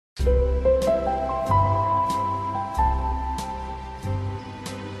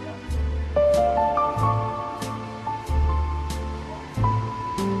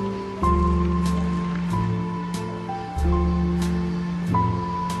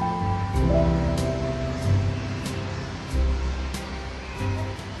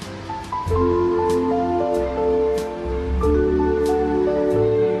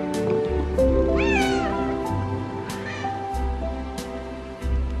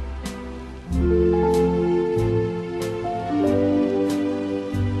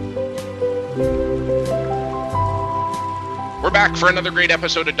We're back for another great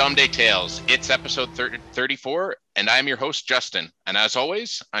episode of Dom Day Tales. It's episode 34, and I'm your host, Justin. And as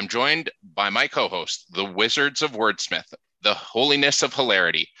always, I'm joined by my co-host, the Wizards of Wordsmith, the Holiness of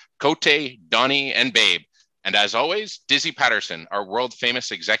Hilarity, Cote, Donnie, and Babe. And as always, Dizzy Patterson, our world-famous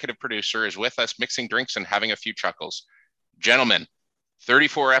executive producer, is with us mixing drinks and having a few chuckles. Gentlemen,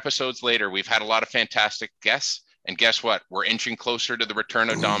 34 episodes later, we've had a lot of fantastic guests, and guess what? We're inching closer to the return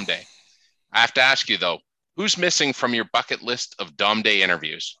of Dom Day. I have to ask you, though, who's missing from your bucket list of Dom Day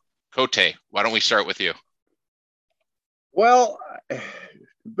interviews? Cote, why don't we start with you? Well, a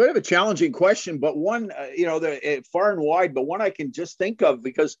bit of a challenging question, but one, far and wide, but one I can just think of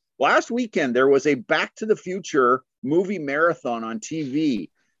because last weekend there was a Back to the Future movie marathon on TV,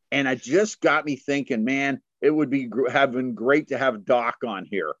 and it just got me thinking, man, it would be have been great to have Doc on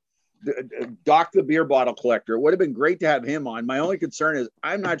here. Doc the beer bottle collector. It would have been great to have him on. My only concern is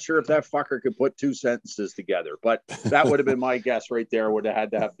I'm not sure if that fucker could put two sentences together, but that would have been my guess right there. Would have had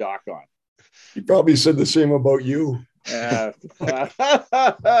to have Doc on. He probably said the same about you.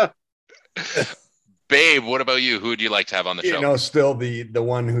 Babe, what about you? Who would you like to have on the show? You know, still the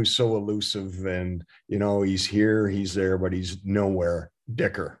one who's so elusive and, you know, he's here, he's there, but he's nowhere.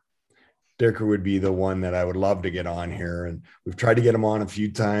 Dicker would be the one that I would love to get on here. And we've tried to get him on a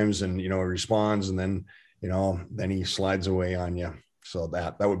few times and, you know, he responds and then, you know, then he slides away on you. So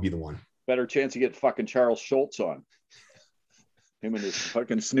that would be the one. Better chance to get fucking Charles Schultz on. Him and his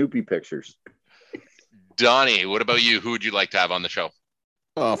fucking Snoopy pictures. Donnie, what about you? Who would you like to have on the show?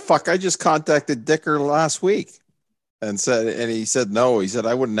 Oh, fuck. I just contacted Dicker last week and he said no. He said,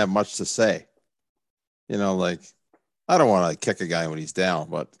 I wouldn't have much to say. You know, like, I don't want to kick a guy when he's down,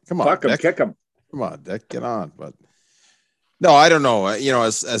 but come on. Fuck him, kick him. Come on, Dick, get on. But no, I don't know. You know,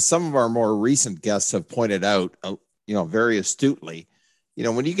 as some of our more recent guests have pointed out, you know, very astutely, you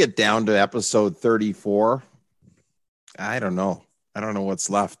know, when you get down to episode 34, I don't know what's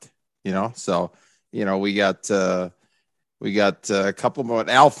left, you know? So, you know, we got a couple more.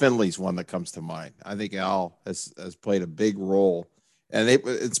 Al Finley's one that comes to mind. I think Al has played a big role, and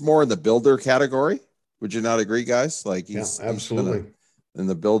it's more in the builder category. Would you not agree, guys? Like, he's absolutely in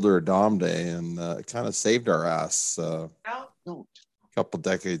the builder of Dom Day, and it kind of saved our ass a couple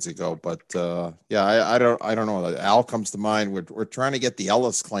decades ago. But yeah, I don't know. Al comes to mind. We're trying to get the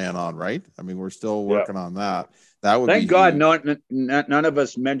Ellis clan on, right? I mean, we're still working on that. That would thank be God none of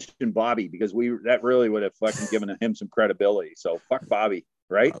us mentioned Bobby, because that really would have fucking given him some credibility. So fuck Bobby,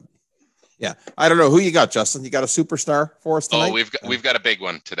 right? Yeah, I don't know who you got, Justin. You got a superstar for us tonight? Oh, we've got a big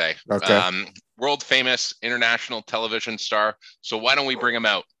one today. Okay. World famous international television star. So why don't we bring him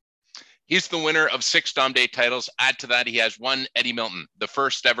out? He's the winner of 6 Dom Day titles. Add to that, he has 1 Eddie Milton, the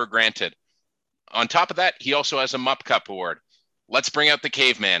first ever granted. On top of that, he also has a Mup Cup award. Let's bring out the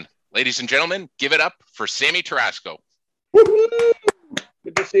caveman. Ladies and gentlemen, give it up for Sammy Tarasco. Woo-hoo!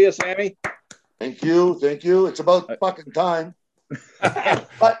 Good to see you, Sammy. Thank you. It's about fucking time.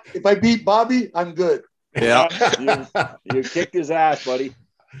 But if I beat Bobby, I'm good. Yeah. You kicked his ass, buddy.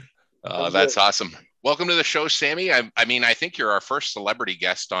 That's awesome. Welcome to the show, Sammy. I mean, I think you're our first celebrity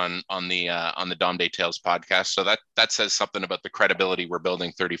guest on the Dom Day Tales podcast. So that says something about the credibility we're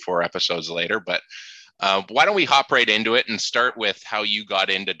building 34 episodes later. But why don't we hop right into it and start with how you got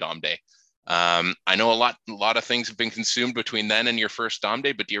into Dom Day? I know a lot of things have been consumed between then and your first Dom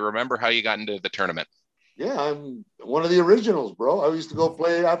Day, but do you remember how you got into the tournament? Yeah, I'm one of the originals, bro. I used to go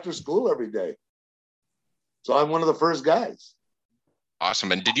play after school every day. So I'm one of the first guys.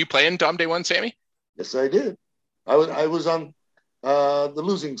 Awesome. And did you play in Dom Day 1, Sammy? Yes, I did. I was on the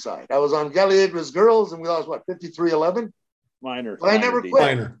losing side. I was on Galliadra's girls, and we lost, 53-11? Minor. But I never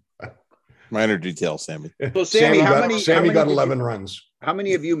quit. Minor detail, Sammy. So, Sammy got 11 runs. How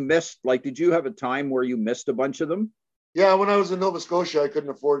many of you missed? Like, did you have a time where you missed a bunch of them? Yeah, when I was in Nova Scotia, I couldn't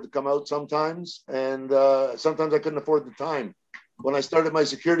afford to come out sometimes, and sometimes I couldn't afford the time. When I started my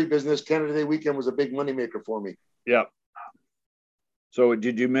security business, Canada Day weekend was a big moneymaker for me. Yeah. So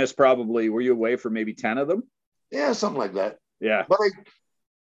did you miss were you away for maybe 10 of them? Yeah, something like that. Yeah. But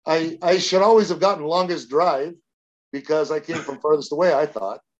I should always have gotten longest drive because I came from farthest away, I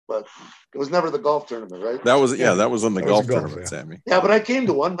thought. But it was never the golf tournament, right? That was on the golf tournament, Sammy. Yeah, but I came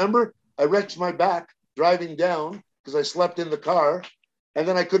to one. Remember, I wrecked my back driving down because I slept in the car, and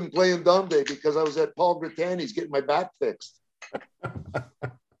then I couldn't play in Dom Day because I was at Paul Britanni's getting my back fixed.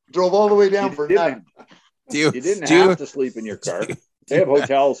 Drove all the way down for nothing. You didn't have to sleep in your car. They have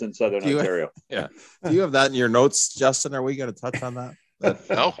hotels in Southern Ontario. Yeah. Do you have that in your notes, Justin? Are we going to touch on that?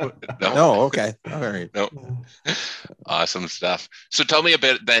 No. No. Okay. All right. No. Awesome stuff. So tell me a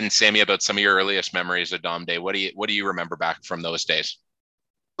bit then, Sammy, about some of your earliest memories of Dom Day. What do you remember back from those days?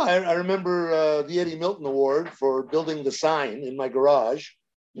 I remember the Eddie Milton Award for building the sign in my garage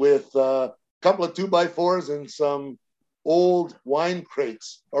with a couple of 2x4s and some old wine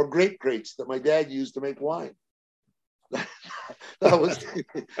crates or grape crates that my dad used to make wine. that was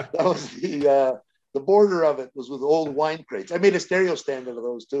the border of it was with old wine crates. I made a stereo stand out of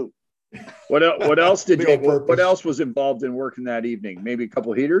those too. What else did Big you? old What purpose. else was involved in working that evening? Maybe a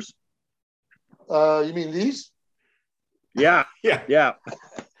couple heaters. You mean these? Yeah, Yeah. yeah,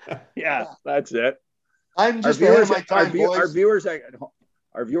 yeah. That's it. I'm Our just ahead of viewers, my time, boys.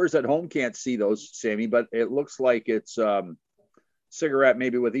 our viewers at home can't see those, Sammy, but it looks like it's cigarette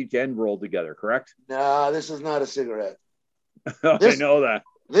maybe with each end rolled together. Correct? Nah, this is not a cigarette. I know that.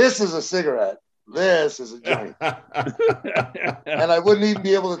 This is a cigarette. This is a joint. And I wouldn't even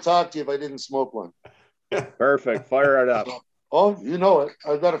be able to talk to you if I didn't smoke one. Perfect. Fire it up. Oh, you know it.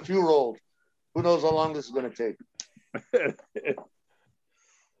 I've got a few rolled. Who knows how long this is going to take?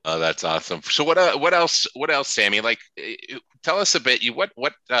 Oh, that's awesome. So what else, Sammy? Like, tell us a bit.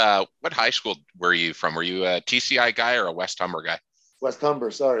 What high school were you from? Were you a TCI guy or a West Humber guy? West Humber,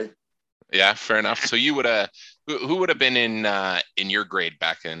 sorry. Yeah, fair enough. So you would have, who would have been in your grade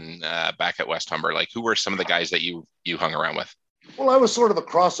back at West Humber? Like, who were some of the guys that you hung around with? Well, I was sort of a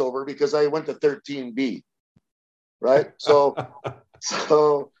crossover because I went to 13B, right? So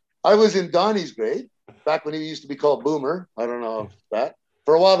I was in Donnie's grade back when he used to be called Boomer. I don't know that.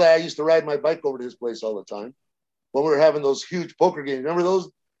 For a while there, I used to ride my bike over to his place all the time when we were having those huge poker games. Remember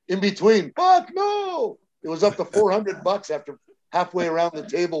those in between? Fuck no! It was up to $400 after halfway around the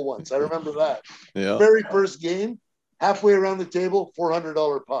table once. I remember that. Yeah. Very first game, halfway around the table,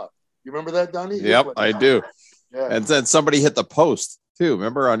 $400 pot. You remember that, Donnie? Yep, I do. Yeah. And then somebody hit the post too.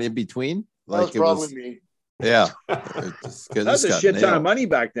 Remember on In Between? That was probably me. Yeah. That's a shit ton of money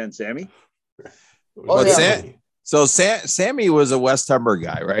back then, Sammy. Oh, yeah. So Sammy was a West Humber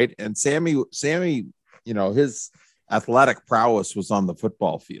guy, right? And Sammy, you know, his athletic prowess was on the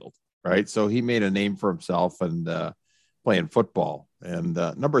football field, right? So he made a name for himself and playing football. And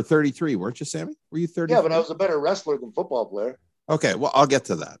number 33, weren't you, Sammy? Were you 30? Yeah, but I was a better wrestler than football player. Okay, well, I'll get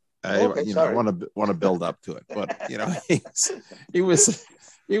to that. I Sorry. want to build up to it, but you know, he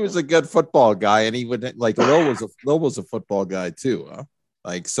was a good football guy, and he would like Lil was a football guy too, huh?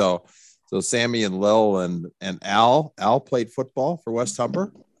 Like so Sammy and Lil and Al played football for West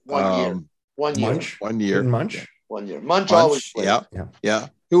Humber. 1 year. 1 year. Munch. 1 year. Munch. 1 year. Munch always played. Yeah.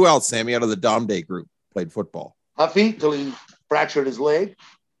 Who else, Sammy, out of the Dom Day group played football? Huffy till he fractured his leg.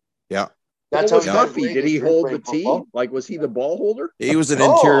 Yeah. That's What was how Huffy? Did he hold the tee? Like, was he the ball holder? He was an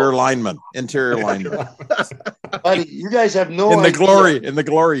Oh. interior lineman. Buddy, you guys have no in the idea. in the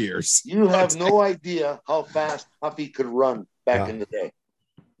glory years. You have no idea how fast Huffy could run back in the day.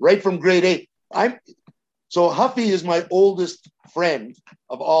 Right from grade 8. So Huffy is my oldest friend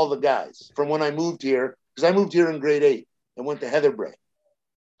of all the guys from when I moved here, because I moved here in grade 8 and went to Heatherbray.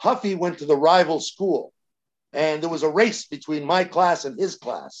 Huffy went to the rival school, and there was a race between my class and his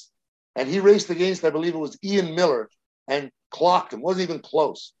class. And he raced against, I believe it was Ian Miller, and clocked him. Wasn't even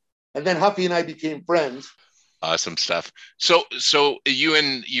close. And then Huffy and I became friends. Awesome stuff. So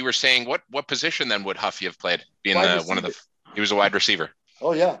you were saying what position then would Huffy have played? Being he was a wide receiver.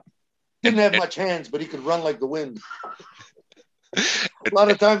 Oh yeah, didn't have much hands, but he could run like the wind. A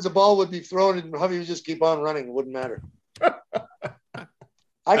lot of times the ball would be thrown, and Huffy would just keep on running. It wouldn't matter.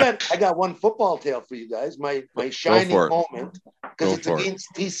 I got one football tale for you guys. My shining moment, because it's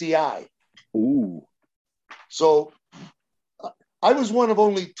against TCI. Ooh. So I was one of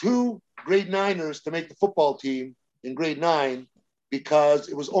only 2 grade 9ers to make the football team in grade 9 because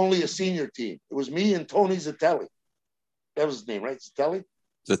it was only a senior team. It was me and Tony Zatelli. That was his name, right? Zatelli?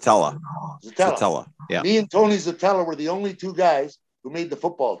 Zatella. Yeah. Me and Tony Zatella were the only 2 guys who made the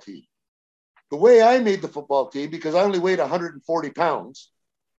football team. The way I made the football team, because I only weighed 140 pounds,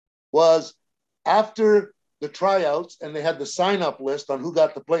 was after the tryouts and they had the sign-up list on who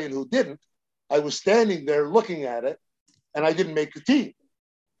got to play and who didn't, I was standing there looking at it, and I didn't make the team.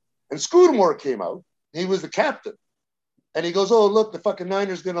 And Scudamore came out. He was the captain. And he goes, oh, look, the fucking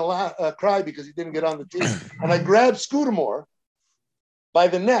Niners going to cry because he didn't get on the team. And I grabbed Scudamore by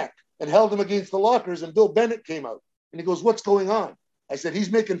the neck and held him against the lockers, and Bill Bennett came out. And he goes, what's going on? I said,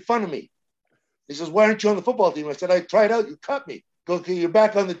 he's making fun of me. He says, why aren't you on the football team? I said, I tried out. You cut me. Go, okay, you're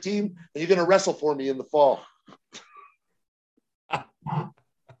back on the team, and you're going to wrestle for me in the fall.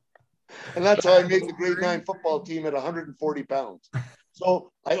 And that's how I made the grade 9 football team at 140 pounds.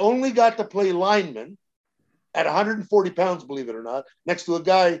 So I only got to play lineman at 140 pounds, believe it or not, next to a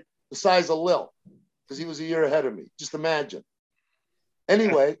guy the size of Lil, because he was a year ahead of me. Just imagine.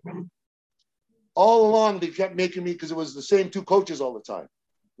 Anyway, all along they kept making me, because it was the same two coaches all the time.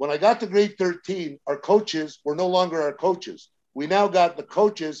 When I got to grade 13, our coaches were no longer our coaches. We now got the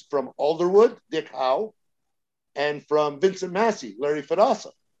coaches from Alderwood, Dick Howe, and from Vincent Massey, Larry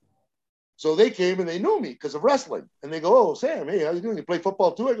Fidasa. So they came and they knew me because of wrestling. And they go, "Oh, Sam, hey, how you doing? You play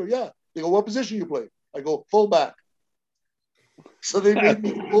football too?" I go, "Yeah." They go, "What position you play?" I go, "Fullback." So they made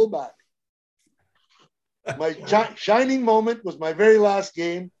me fullback. My shining moment was my very last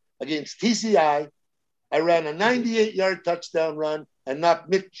game against TCI. I ran a 98-yard touchdown run and knocked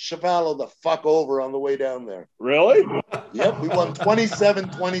Mitch Chavallo the fuck over on the way down there. Really? Yep, we won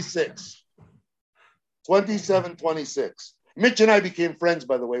 27-26. 27-26. Mitch and I became friends,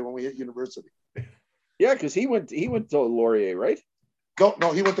 by the way, when we hit university. Yeah, because he went to Laurier, right?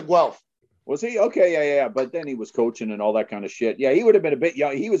 No, he went to Guelph. Was he? Okay, yeah. But then he was coaching and all that kind of shit. Yeah, he would have been a bit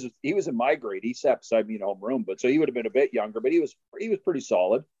young. He was in my grade. He sat beside me in the homeroom, but so he would have been a bit younger, but he was pretty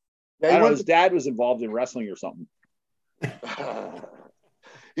solid. Yeah, I don't know, his dad was involved in wrestling or something.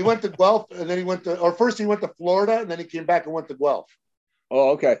 He went to Guelph, and then he went to Florida, and then he came back and went to Guelph.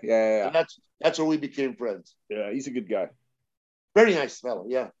 Oh, okay. Yeah. And that's where we became friends. Yeah, he's a good guy. Very nice fellow,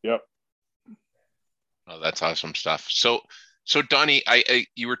 yeah. Yep. Oh, that's awesome stuff. So Donnie,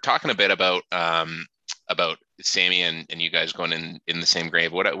 you were talking a bit about Sammy and you guys going in the same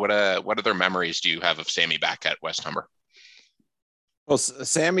grave. What other memories do you have of Sammy back at West Humber? Well,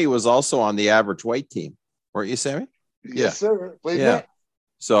 Sammy was also on the average weight team, weren't you, Sammy? Yes, sir. Played net.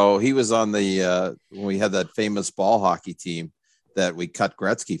 So he was on the when we had that famous ball hockey team that we cut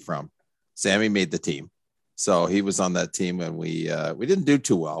Gretzky from. Sammy made the team, so he was on that team, and we didn't do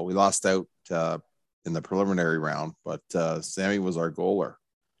too well. We lost out in the preliminary round, but Sammy was our goaler.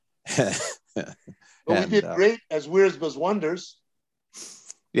 We did great as Weirdsbus Wonders.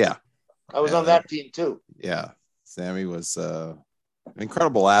 Yeah, I was on that team too. Yeah, Sammy was an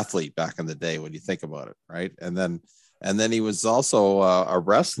incredible athlete back in the day when you think about it, right? And then he was also a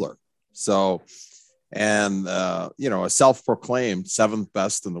wrestler. So, and a self-proclaimed 7th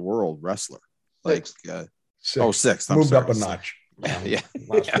best in the world wrestler. Sixth. Sixth. Moved up a notch. Yeah.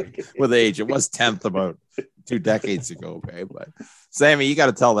 With age, it was 10th about 2 decades ago. Okay, but Sammy, you got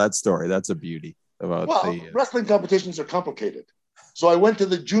to tell that story. That's a beauty about wrestling competitions are complicated. So I went to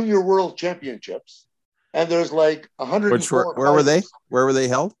the Junior World Championships, and there's like 104. Where were they? Where were they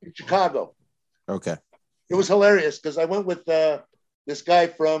held? In Chicago. Okay. It was hilarious because I went with this guy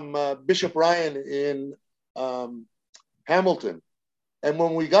from Bishop Ryan in Hamilton. And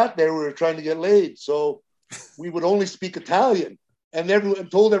when we got there, we were trying to get laid. So we would only speak Italian. And everyone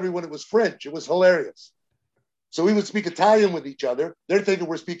told everyone it was French. It was hilarious. So we would speak Italian with each other. They're thinking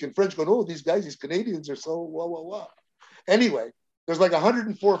we're speaking French, going, "Oh, these Canadians are so wah." Anyway, there's like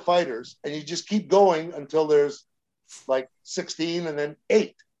 104 fighters, and you just keep going until there's like 16 and then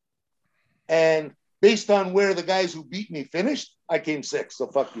 8. And based on where the guys who beat me finished, I came 6th. So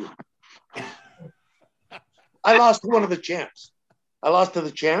fuck you. I lost to one of the champs. I lost to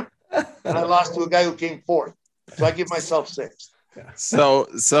the champ, and I lost to a guy who came 4th. So I give myself 6th.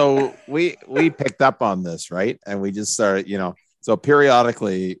 So we picked up on this, right? And we just started, so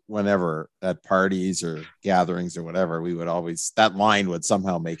periodically, whenever at parties or gatherings or whatever, we would always, that line would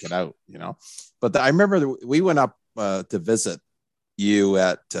somehow make it out, But I remember we went up to visit you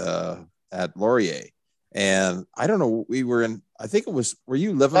at Laurier, and I don't know, we were in, I think it was, were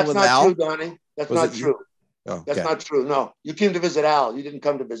you living with Al? That's not true, Donnie. That's not true. Oh, that's not true. No, you came to visit Al. You didn't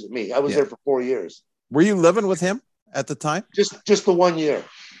come to visit me. I was there for 4 years. Were you living with him at the time? Just the 1 year.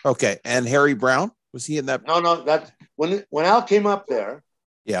 Okay. And Harry Brown, was he in that? No. That's when Al came up there.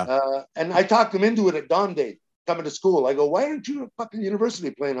 Yeah. And I talked him into it at Dawn Day coming to school. I go, "Why aren't you at fucking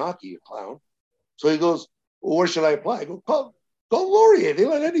university playing hockey, you clown?" So he goes, "Well, where should I apply?" I go, "Go Laurier. They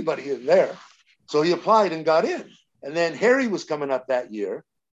let anybody in there." So he applied and got in. And then Harry was coming up that year.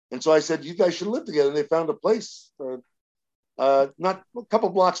 And so I said, "You guys should live together." And they found a place not a couple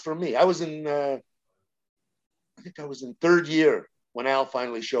blocks from me. I was in, I think I was in 3rd year when Al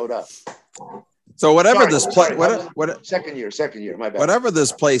finally showed up. So whatever second year, my bad. Whatever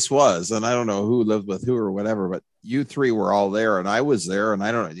this place was, and I don't know who lived with who or whatever, but you 3 were all there, and I was there, and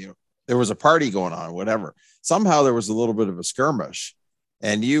I don't know, there was a party going on, whatever. Somehow there was a little bit of a skirmish,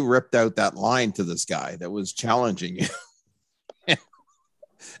 and you ripped out that line to this guy that was challenging you,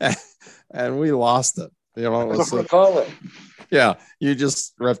 and we lost it. It was yeah, you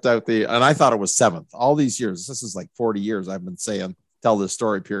just ripped out and I thought it was 7th. All these years, this is like 40 years I've been tell this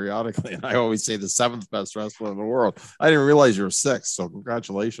story periodically, and I always say the 7th best wrestler in the world. I didn't realize you were 6th, so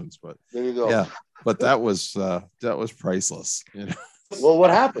congratulations. But there you go. Yeah, but that was priceless. Well, what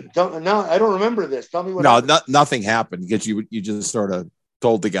happened? Now I don't remember this. Tell me what. No, nothing happened because you just sort of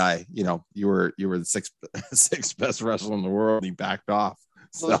told the guy, you were the sixth best wrestler in the world. He backed off.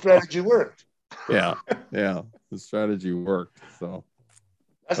 So the strategy worked. Yeah, the strategy worked. So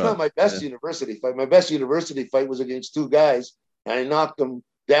that's not my best university fight. My best university fight was against two guys, and I knocked them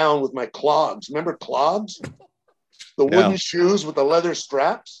down with my clogs. Remember clogs? The wooden shoes with the leather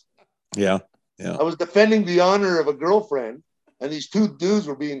straps. Yeah. I was defending the honor of a girlfriend, and these two dudes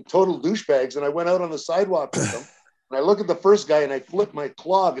were being total douchebags. And I went out on the sidewalk with them, and I look at the first guy, and I flipped my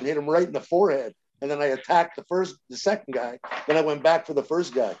clog and hit him right in the forehead. And then I attacked the second guy. Then I went back for the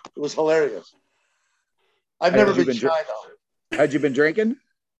first guy. It was hilarious. I've never been shy though. Had you been drinking?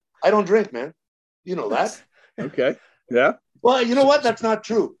 I don't drink, man. You know that. Okay. Yeah. Well, you know what? That's not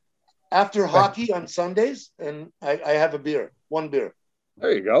true. After hockey on Sundays, and I have one beer.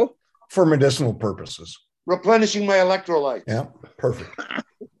 There you go. For medicinal purposes. Replenishing my electrolytes. Yeah, perfect.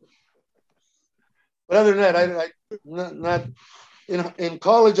 But other than that, I not in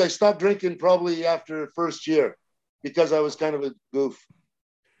college. I stopped drinking probably after first year because I was kind of a goof.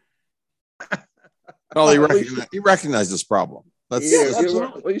 Well, you recognize this problem. At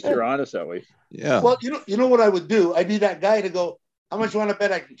least you're honest that way. Yeah. Well, you know what I would do? I'd be that guy to go, how much you want to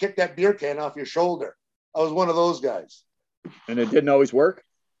bet I can kick that beer can off your shoulder? I was one of those guys. And it didn't always work?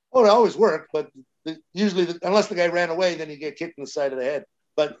 Oh, it always worked, but usually, unless the guy ran away, then you get kicked in the side of the head.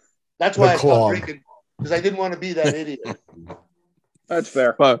 But that's why I stopped drinking, because I didn't want to be that idiot. That's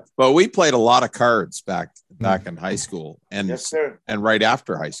fair. But we played a lot of cards back in high school, and yes, sir. And right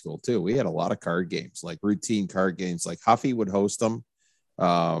after high school too. We had a lot of card games, like routine card games. Like Huffy would host them.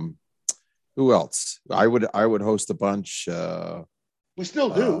 Who else? I would host a bunch. We still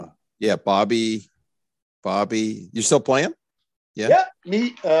do. Yeah, Bobby, you're still playing? Yeah,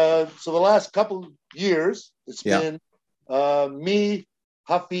 me. So the last couple years, it's been me,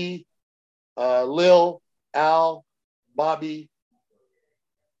 Huffy, Lil, Al, Bobby,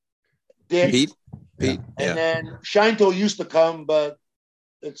 Dick, Pete, and then Shinto used to come, but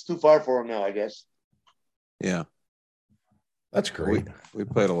it's too far for him now, I guess. Yeah, that's great. We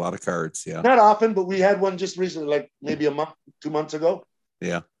played a lot of cards. Yeah, not often, but we had one just recently, like maybe a month, 2 months ago.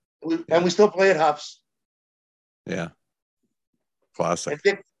 Yeah, and we still play at Huff's. Yeah. Classic.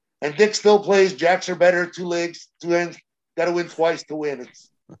 And Dick still plays. Jacks are better. 2 legs, 2 ends. Got to win twice to win.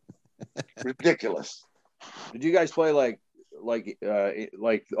 It's ridiculous. Did you guys play like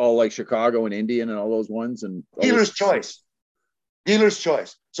all like Chicago and Indian and all those ones? And Dealer's choice.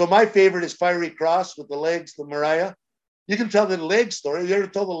 So my favorite is Fiery Cross with the legs, the Mariah. You can tell the leg story. You ever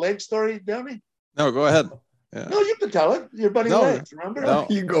tell the leg story, Danny? No, go ahead. Yeah. No, you can tell it. Your buddy Legs, remember? No.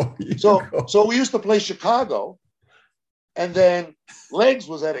 You go. So we used to play Chicago. And then Legs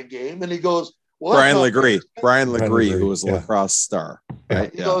was at a game, and he goes, well, Brian Legree, who was a lacrosse star.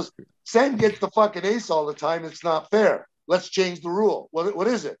 Right? He goes, Sam gets the fucking ace all the time. It's not fair. Let's change the rule. What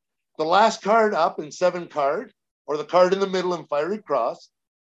is it? The last card up in 7 card, or the card in the middle in Fiery Cross.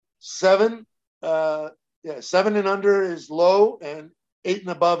 7 and under is low, and 8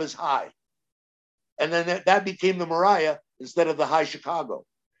 and above is high. And then that became the Mariah instead of the High Chicago.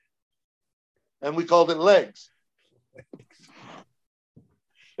 And we called it Legs.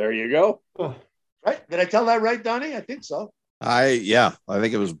 There you go. Right? Did I tell that right, Donnie? I think so. I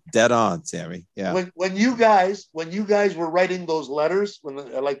think it was dead on, Sammy. Yeah. When you guys were writing those letters, when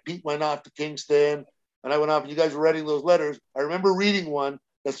like Pete went off to Kingston and I went off, and you guys were writing those letters, I remember reading one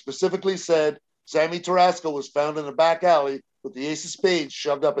that specifically said Sammy Tarasco was found in a back alley with the ace of spades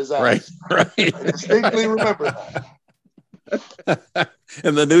shoved up his ass. Right. I distinctly remember that.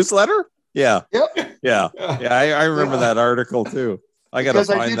 In the newsletter? Yeah. Yep. Yeah. I remember that article too. I got to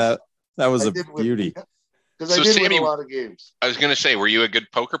find that. That was a beauty. Because I did win a lot of games. I was going to say, were you a good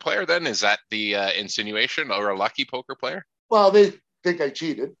poker player then? Is that the insinuation, or a lucky poker player? Well, they think I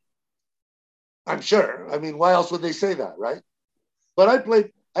cheated. I'm sure. I mean, why else would they say that, right? But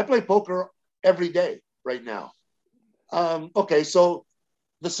I play poker every day right now. Okay, so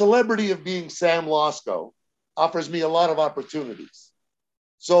the celebrity of being Sam Losco offers me a lot of opportunities.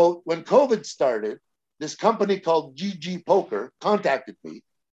 So when COVID started, this company called GG Poker contacted me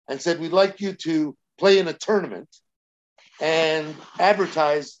and said, we'd like you to play in a tournament and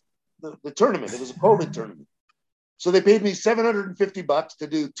advertise the tournament. It was a COVID tournament. So they paid me $750 to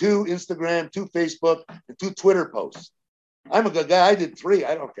do 2 Instagram, 2 Facebook, and 2 Twitter posts. I'm a good guy. I did 3.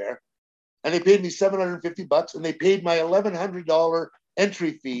 I don't care. And they paid me $750, and they paid my $1,100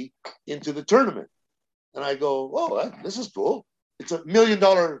 entry fee into the tournament. And I go, oh, this is cool. It's $1 million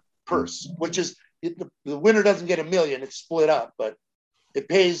purse, which is the winner doesn't get $1 million. It's split up, but it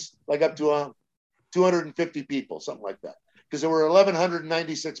pays like up to 250 people, something like that, because there were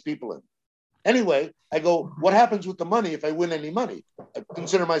 1,196 people in. Anyway, I go, what happens with the money if I win any money? I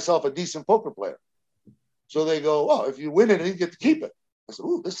consider myself a decent poker player. So they go, oh, if you win it, you get to keep it. I said,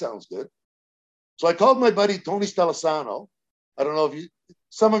 ooh, this sounds good. So I called my buddy, Tony Stelisano. I don't know if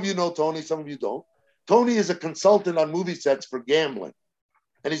some of you know Tony, some of you don't. Tony is a consultant on movie sets for gambling.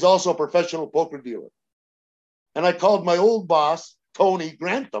 And he's also a professional poker dealer. And I called my old boss, Tony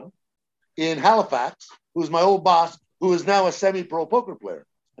Grantham, in Halifax, who's my old boss, who is now a semi-pro poker player.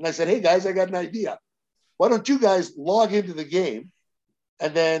 And I said, hey, guys, I got an idea. Why don't you guys log into the game,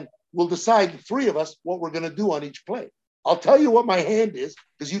 and then we'll decide, the three of us, what we're going to do on each play. I'll tell you what my hand is,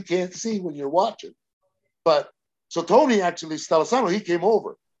 because you can't see when you're watching. But so Tony actually, Stelisano, he came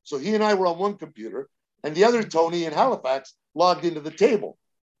over. So he and I were on one computer, and the other Tony in Halifax logged into the table.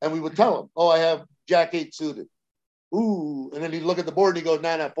 And we would tell him, oh, I have Jack 8 suited. Ooh. And then he'd look at the board and he'd go,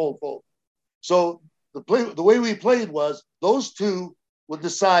 nah, fold. So the way we played was those two would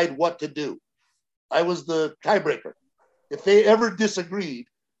decide what to do. I was the tiebreaker. If they ever disagreed,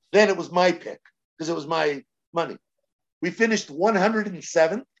 then it was my pick, because it was my money. We finished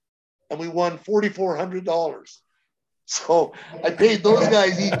 107th, and we won $4,400. So I paid those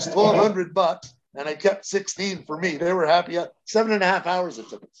guys each $1,200, and I kept 16 for me. They were happy. 7.5 hours it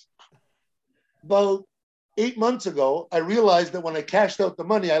took us. About 8 months ago, I realized that when I cashed out the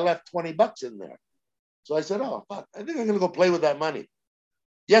money, I left $20 in there. So I said, oh, fuck, I think I'm going to go play with that money.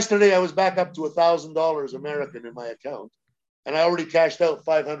 Yesterday, I was back up to $1,000 American in my account, and I already cashed out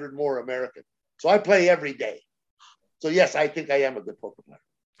 500 more American. So I play every day. So yes, I think I am a good poker player.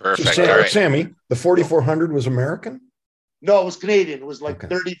 Perfect. So, All right. Sammy, the 4,400 was American? No, it was Canadian. It was like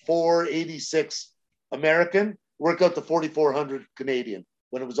Okay. 34.86 American. Worked out to 4,400 Canadian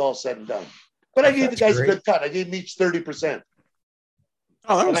when it was all said and done. But I gave the guys great. a good cut. I gave them each 30%.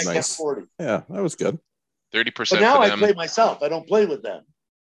 Oh, that And was I kept nice. 40. Yeah, that was good. 30% But now for I them. play myself. I don't play with them.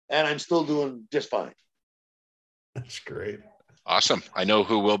 And I'm still doing just fine. That's great. Awesome. I know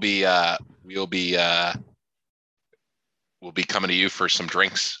who will be we'll be coming to you for some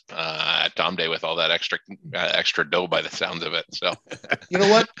drinks at Dom Day with all that extra dough by the sounds of it. So You know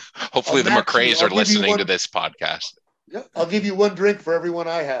what? hopefully the I'll match you. McRaes I'll are give you listening to one- this podcast. Yeah, I'll give you one drink for every one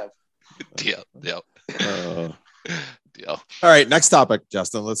I have. Deal. All Deal. right, next topic,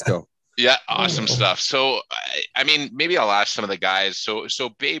 Justin. Let's go. Yeah, awesome Oh. stuff. So, I mean, maybe I'll ask some of the guys. So,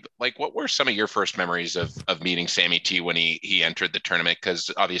 Babe, like, what were some of your first memories of meeting Sammy T when he entered the tournament?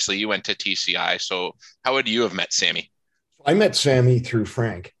 Because obviously you went to TCI. So, how would you have met Sammy? I met Sammy through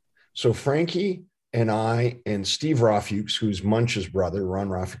Frank. So Frankie and I and Steve Rothfuchs, who's Munch's brother, Ron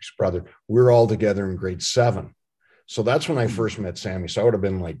Rothfuchs' brother, we were all together in grade 7. So that's when I first met Sammy. So I would have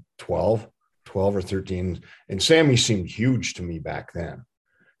been like 12 or 13. And Sammy seemed huge to me back then,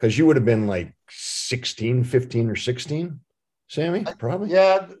 because you would have been like 16, 15 or 16, Sammy, probably.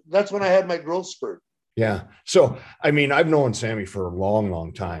 Yeah, that's when I had my growth spurt. Yeah. So, I mean, I've known Sammy for a long,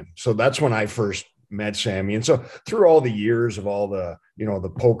 long time. So that's when I first met Sammy. And so through all the years of all the,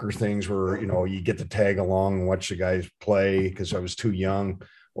 the poker things where, you get to tag along and watch the guys play because I was too young,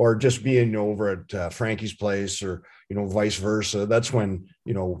 or just being over at Frankie's place, or, vice versa. That's when,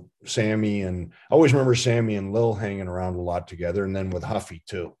 Sammy, and I always remember Sammy and Lil hanging around a lot together, and then with Huffy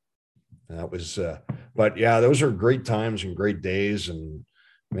too. And that was, but yeah, those are great times and great days, and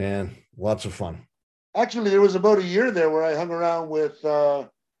man, lots of fun. Actually, there was about a year there where I hung around with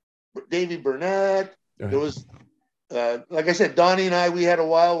Davey Burnett. There was, like I said, Donnie and I, we had a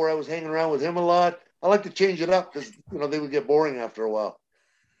while where I was hanging around with him a lot. I like to change it up because, they would get boring after a while.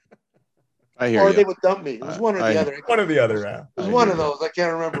 I hear Or you. they would dump me. It was one or the other. One or the other. It was one of those. I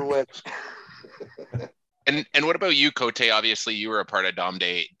can't remember which. And what about you, Cote? Obviously, you were a part of Dom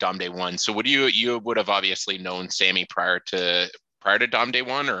Day 1. So would you would have obviously known Sammy prior to Dom Day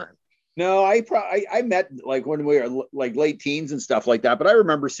 1, or? No, I met like when we were like late teens and stuff like that. But I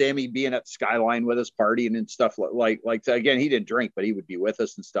remember Sammy being at Skyline with us, partying and stuff like again, he didn't drink, but he would be with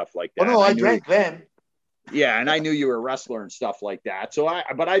us and stuff like that. Oh no, I knew- drank then. Yeah, and I knew you were a wrestler and stuff like that. So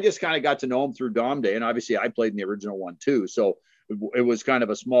I just kind of got to know him through Dom Day, and obviously I played in the original one too. So it was kind of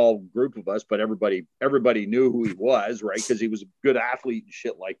a small group of us, but everybody knew who he was, right? Because he was a good athlete and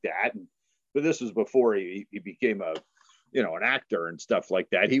shit like that. But this was before he became an actor and stuff like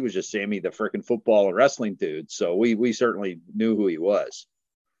that. He was just Sammy, the freaking football and wrestling dude. So we certainly knew who he was.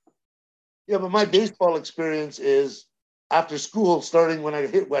 Yeah, but my baseball experience is after school, starting when I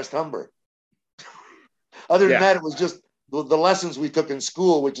hit West Humber. Other than that, it was just the lessons we took in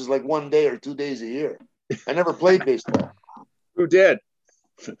school, which is like 1 day or 2 days a year. I never played baseball. Who did?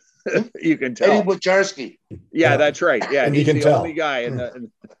 You can tell. Eddie Bocharski. Yeah, that's right. Yeah, And he's you can the tell. only guy.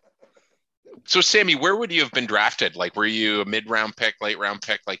 And So Sammy, where would you have been drafted? Like, were you a mid-round pick, late round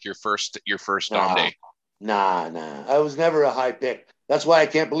pick, like your first Dom day? Nah. I was never a high pick. That's why I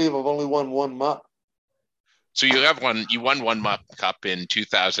can't believe I've only won one MUP. So you won one MUP Cup in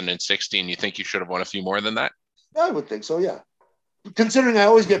 2016. You think you should have won a few more than that? I would think so, yeah. Considering I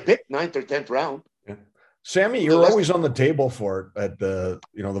always get picked 9th or 10th round. Yeah. Sammy, you're always on the table for it at the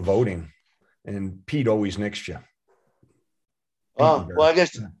voting, and Pete always nixed you. Oh, well, I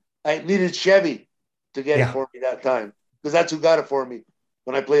guess I needed Chevy to get it for me that time, because that's who got it for me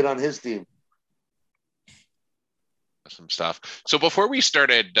when I played on his team. Some stuff. So before we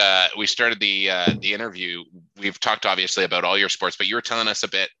started the interview, we've talked obviously about all your sports, but you were telling us a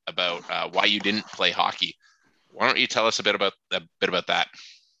bit about why you didn't play hockey. Why don't you tell us a bit about that?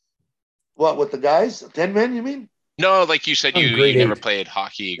 What, with the guys? 10 men, you mean? No, like you said, you never played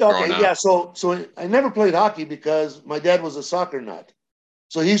hockey growing up. Yeah. So I never played hockey because my dad was a soccer nut.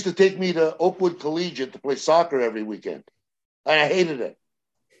 So he used to take me to Oakwood Collegiate to play soccer every weekend. And I hated it.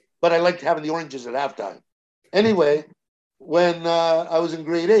 But I liked having the oranges at halftime. Anyway, when I was in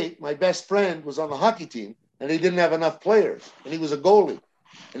grade 8, my best friend was on the hockey team and they didn't have enough players. And he was a goalie.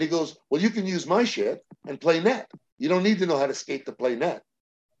 And he goes, well, you can use my shit and play net. You don't need to know how to skate to play net.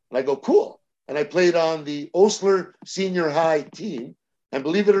 And I go, cool. And I played on the Osler Senior High team. And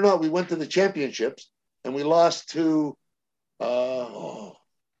believe it or not, we went to the championships and we lost to McCormick,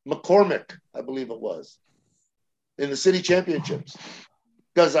 I believe it was, in the city championships.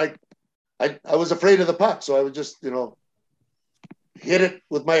 Because I was afraid of the puck. So I would just, hit it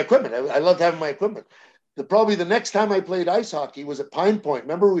with my equipment. I loved having my equipment. Probably the next time I played ice hockey was at Pine Point.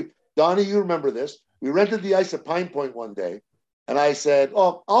 Remember, Donnie, you remember this. We rented the ice at Pine Point one day. And I said,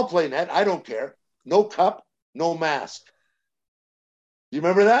 oh, I'll play net. I don't care. No cup, no mask. Do you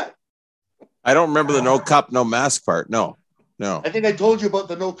remember that? I don't remember the no cup, no mask part. No. I think I told you about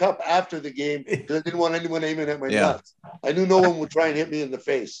the no cup after the game because I didn't want anyone aiming at my nuts. I knew no one would try and hit me in the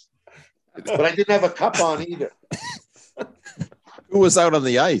face. But I didn't have a cup on either. Who was out on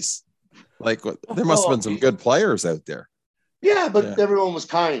the ice? Like, there must have been some good players out there. Yeah, but everyone was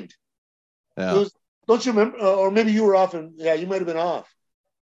kind. Yeah. Don't you remember? Or maybe you were off, and you might have been off.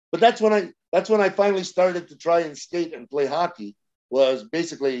 But that's when I finally started to try and skate and play hockey. Was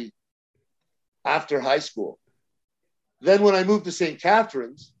basically after high school. Then when I moved to St.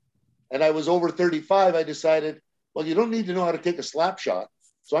 Catharines, and I was over 35, I decided, well, you don't need to know how to take a slap shot,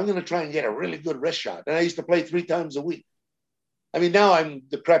 so I'm going to try and get a really good wrist shot. And I used to play 3 times a week. I mean, now I'm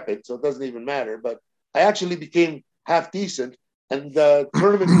decrepit, so it doesn't even matter. But I actually became half decent. And the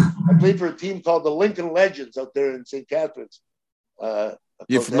tournament, I played for a team called the Lincoln Legends out there in St. Catharines.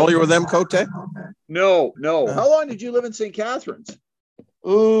 You familiar with them, Cote? No. How long did you live in St. Catharines?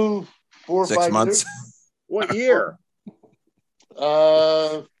 4 or 6 5 months. years. What year?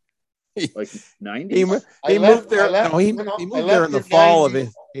 Like 90? He moved there. He moved there in the fall of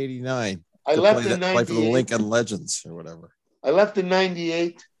 '89. I left in play for the 98. Lincoln Legends or whatever. I left in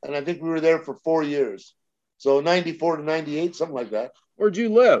 98, and I think we were there for 4 years. So 94 to 98, something like that. Where'd you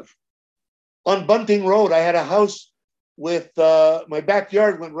live? On Bunting Road. I had a house with my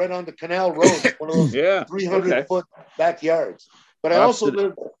backyard went right onto Canal Road, one of those 300-foot backyards. But I also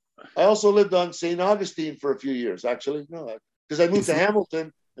lived on St. Augustine for a few years, actually. No, because I moved to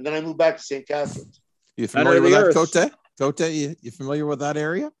Hamilton, and then I moved back to St. Catharines. You familiar with that, Cote? Cote, you familiar with that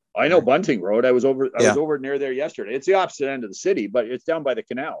area? I know Bunting Road. I was over near there yesterday. It's the opposite end of the city, but it's down by the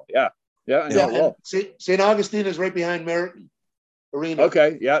canal. Yeah. St. Augustine is right behind Meriton Arena.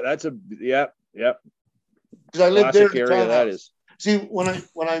 Okay. Yeah, that's Because I lived there. Area that is. See, when I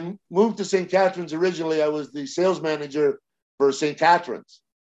moved to St. Catharines originally, I was the sales manager for St. Catharines.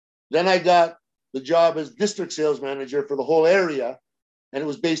 Then I got the job as district sales manager for the whole area, and it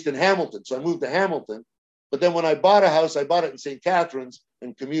was based in Hamilton. So I moved to Hamilton. But then when I bought a house, I bought it in St. Catharines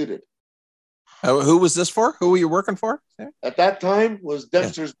and commuted. Who was this for? Who were you working for? At that time was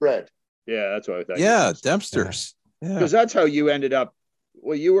Dempster's Bread. Yeah, that's what I thought. Yeah, Dempster's. Because that's how you ended up.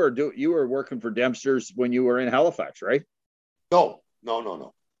 Well, you were working for Dempster's when you were in Halifax, right? No.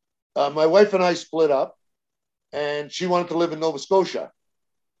 My wife and I split up, and she wanted to live in Nova Scotia.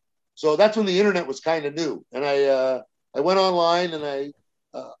 So that's when the internet was kind of new. And I went online and I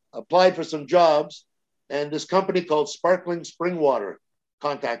applied for some jobs. And this company called Sparkling Spring Water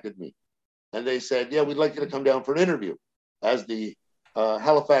contacted me. And they said, yeah, we'd like you to come down for an interview as the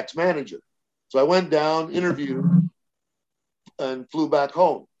Halifax manager. So I went down, interviewed, and flew back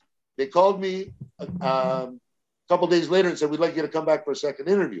home. They called me a couple of days later and said, we'd like you to come back for a second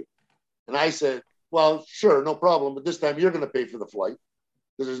interview. And I said, well, sure, no problem. But this time you're going to pay for the flight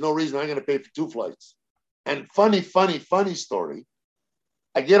because there's no reason I'm going to pay for 2 flights. And funny story.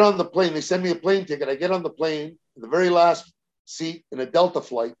 I get on the plane. They send me a plane ticket. I get on the plane, the very last seat in a Delta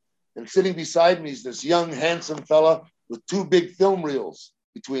flight, and sitting beside me is this young, handsome fella with 2 big film reels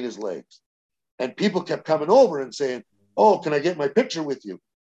between his legs. And people kept coming over and saying, "Oh, can I get my picture with you?"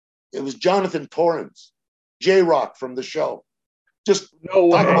 It was Jonathan Torrance, J-Rock from the show. Just No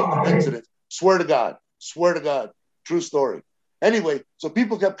way. talk about coincidence. Swear to God, true story. Anyway, so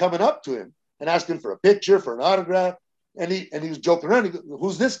people kept coming up to him and asking for a picture, for an autograph. And he was joking around. He goes,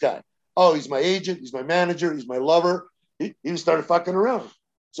 "Who's this guy?" "Oh, he's my agent. He's my manager. He's my lover." He started fucking around.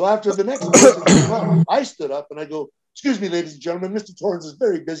 So after the next person came up, I stood up and I go, "Excuse me, ladies and gentlemen, Mr. Torrance is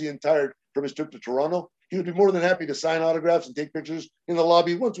very busy and tired from his trip to Toronto. He would be more than happy to sign autographs and take pictures in the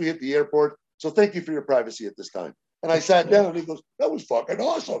lobby once we hit the airport. So thank you for your privacy at this time." And I sat down and he goes, "That was fucking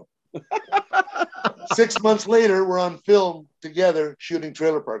awesome." 6 months later, we're on film together shooting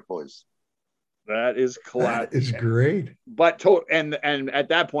Trailer Park Boys. That is classic. That is great. But and at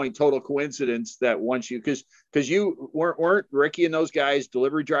that point, total coincidence that once you because you weren't Ricky and those guys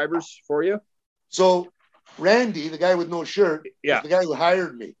delivery drivers for you. So Randy, the guy with no shirt, Yeah, the guy who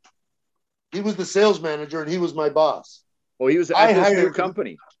hired me, he was the sales manager and he was my boss. well, he was at this new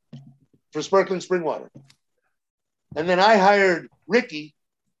company for Sparkling Spring Water. And then I hired Ricky.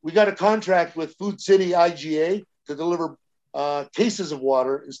 We got a contract with Food City IGA to deliver cases of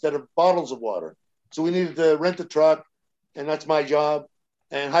water instead of bottles of water. So we needed to rent a truck, and that's my job,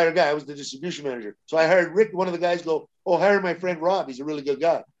 and hire a guy. I was the distribution manager. So I hired Rick. One of the guys go, "Oh, hire my friend Rob. He's a really good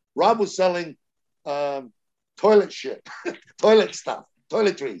guy." Rob was selling toilet shit, toilet stuff,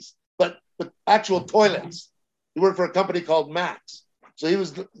 toiletries, but actual toilets. He worked for a company called Max. So he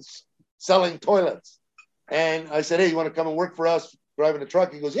was selling toilets. And I said, "Hey, you want to come and work for us driving a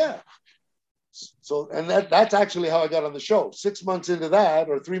truck?" He goes, "Yeah." So, and that's actually how I got on the show. 6 months into that,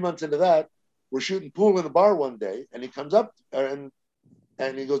 or 3 months into that, we're shooting pool in the bar one day, and he comes up and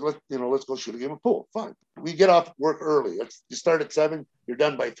he goes, let's go shoot a game of pool." Fine. We get off work early. You start at 7, you're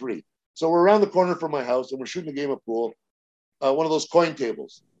done by 3. So we're around the corner from my house, and we're shooting a game of pool, one of those coin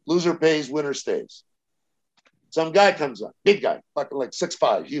tables. Loser pays, winner stays. Some guy comes up, big guy, fucking like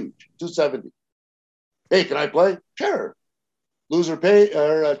 6'5", huge, 270. "Hey, can I play?" "Sure."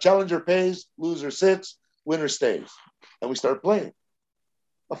 Challenger pays, loser sits, winner stays. And we start playing.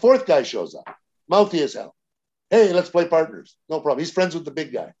 A 4th guy shows up, mouthy as hell. "Hey, let's play partners." "No problem." He's friends with the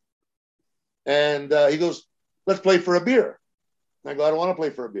big guy. And he goes, "Let's play for a beer." And I go, "I don't want to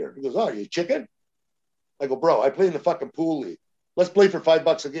play for a beer." He goes, "Oh, you chicken?" I go, "Bro, I play in the fucking pool league. Let's play for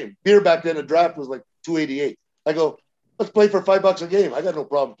 $5 a game." Beer back then, a draft was like $2.88. I go, "Let's play for $5 a game. I got no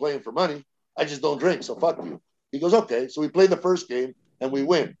problem playing for money. I just don't drink, so fuck you." He goes, "Okay." So we play the first game and we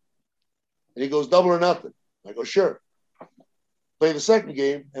win. And he goes, "Double or nothing." I go, "Sure." Play the second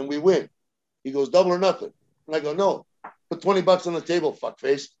game and we win. He goes, "Double or nothing." And I go, "No, put $20 on the table,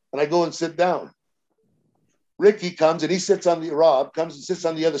 fuckface." And I go and sit down. Ricky comes and Rob comes and sits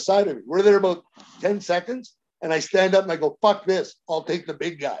on the other side of me. We're there about 10 seconds. And I stand up and I go, "Fuck this. I'll take the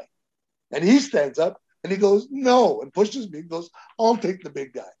big guy." And he stands up and he goes, "No," and pushes me and goes, "I'll take the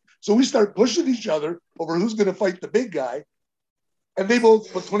big guy." So we start pushing each other over who's going to fight the big guy. And they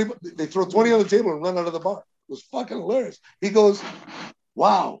both put 20, they throw 20 on the table and run out of the bar. It was fucking hilarious. He goes,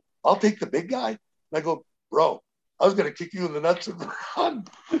 "Wow, I'll take the big guy." And I go, "Bro, I was going to kick you in the nuts and run."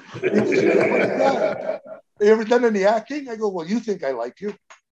 He goes, "You're a funny guy. Have you ever done any acting?" I go, "Well, you think I like you?"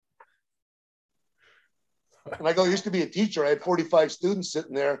 And I go, "I used to be a teacher. I had 45 students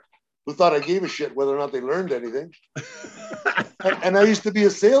sitting there who thought I gave a shit whether or not they learned anything." And I used to be a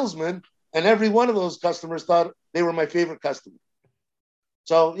salesman, and every one of those customers thought they were my favorite customer.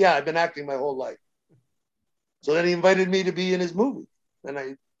 So yeah, I've been acting my whole life. So then he invited me to be in his movie,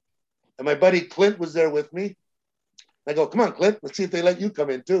 and my buddy Clint was there with me. I go, "Come on, Clint, let's see if they let you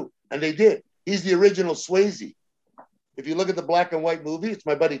come in too." And they did. He's the original Swayze. If you look at the black and white movie, it's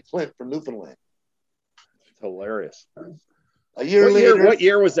my buddy Clint from Newfoundland. It's hilarious. A year later, what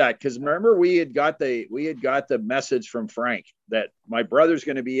year was that? Because remember, we had got the message from Frank that my brother's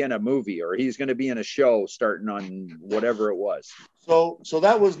going to be in a movie, or he's going to be in a show starting on whatever it was. So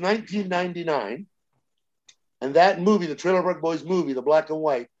that was 1999, and that movie, the Trailer Park Boys movie, the black and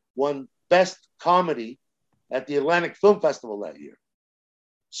white, won Best Comedy at the Atlantic Film Festival that year.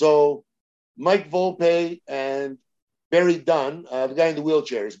 So Mike Volpe and Barry Dunn, the guy in the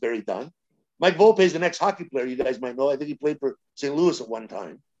wheelchair is Barry Dunn. Mike Volpe is an ex-hockey player, you guys might know. I think he played for St. Louis at one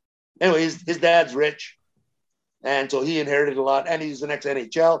time. Anyway, his dad's rich, and so he inherited a lot, and he's an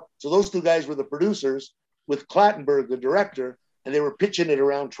ex-NHL. So those two guys were the producers with Clattenburg, the director, and they were pitching it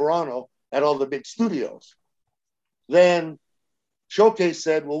around Toronto at all the big studios. Then Showcase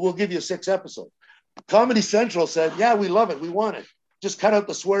said, "Well, we'll give you 6 episodes." Comedy Central said, "Yeah, we love it. We want it." just cut out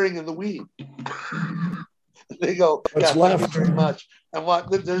the swearing and the weed. They go, What's yeah, thank you left? very much. And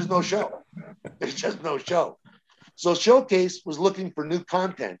there's no show. There's just no show. So Showcase was looking for new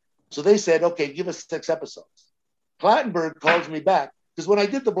content. So they said, okay, give us 6 episodes. Clattenburg calls me back because when I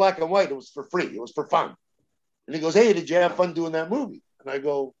did the black and white, it was for free. It was for fun. And he goes, hey, did you have fun doing that movie? And I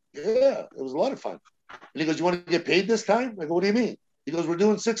go, yeah, it was a lot of fun. And he goes, you want to get paid this time? I go, what do you mean? He goes, we're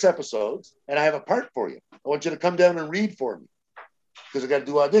doing 6 episodes and I have a part for you. I want you to come down and read for me because I got to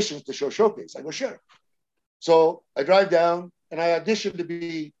do auditions to show Showcase. I go, sure. So I drive down and I audition to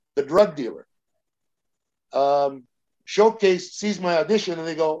be the drug dealer. Showcase sees my audition and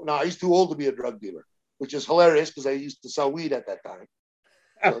they go, no, he's too old to be a drug dealer, which is hilarious because I used to sell weed at that time.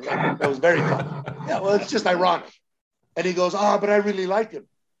 So that was very funny. Yeah, well, it's just ironic. And he goes, but I really like him.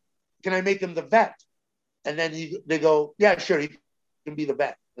 Can I make him the vet? And then they go, yeah, sure, he can be the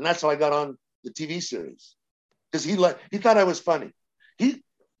vet. And that's how I got on the TV series because he thought I was funny.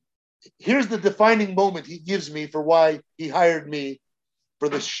 Here's the defining moment he gives me for why he hired me for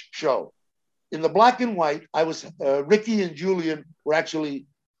the show. In the black and white, I was Ricky and Julian were actually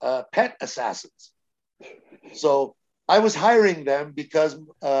pet assassins. So I was hiring them because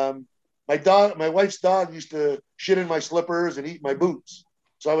my wife's dog used to shit in my slippers and eat my boots.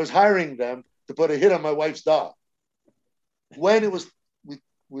 So I was hiring them to put a hit on my wife's dog. When it was,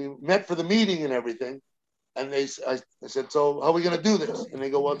 we met for the meeting and everything. And I said, so how are we going to do this? And they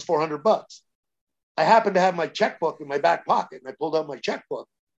go, well, it's $400. I happened to have my checkbook in my back pocket and I pulled out my checkbook.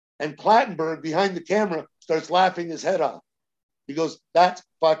 And Clattenburg behind the camera starts laughing his head off. He goes, that's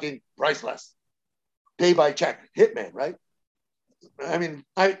fucking priceless. Pay by check, hitman, right? I mean,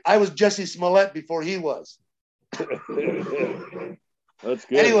 I was Jesse Smollett before he was. That's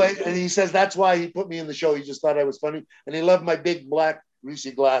good. Anyway, and he says that's why he put me in the show. He just thought I was funny. And he loved my big black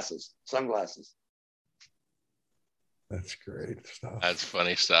greasy sunglasses. That's great stuff. That's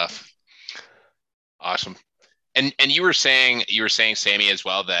funny stuff. Awesome. And you were saying, Sammy, as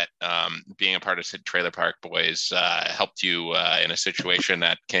well, that being a part of Trailer Park Boys helped you in a situation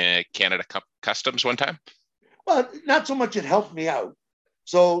at Canada Customs one time? Well, not so much it helped me out.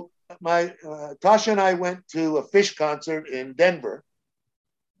 So my Tasha and I went to a Fish concert in Denver,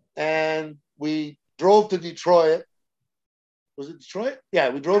 and we drove to Detroit. Was it Detroit? Yeah,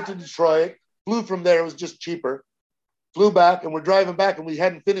 we drove to Detroit, flew from there. It was just cheaper. Flew back, and we're driving back, and we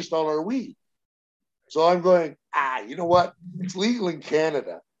hadn't finished all our weed. So I'm going, you know what? It's legal in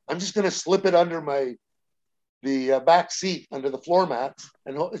Canada. I'm just going to slip it under the back seat, under the floor mats,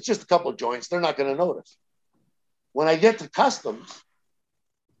 and it's just a couple of joints. They're not going to notice. When I get to customs,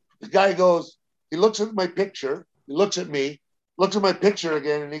 the guy goes, he looks at my picture, he looks at me, looks at my picture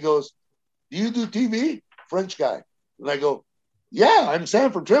again, and he goes, do you do TV? French guy. And I go, yeah, I'm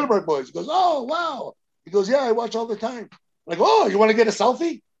Sam from Trailer Park Boys. He goes, oh, wow. He goes, yeah, I watch all the time. I go, oh, you want to get a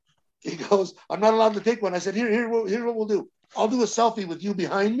selfie? He goes, I'm not allowed to take one. I said, here's what we'll do. I'll do a selfie with you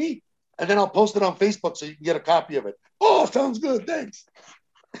behind me, and then I'll post it on Facebook so you can get a copy of it. Oh, sounds good. Thanks.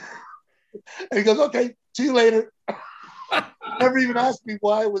 And he goes, okay, see you later. Never even asked me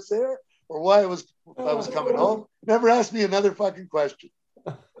why I was there or why I was coming home. Never asked me another fucking question.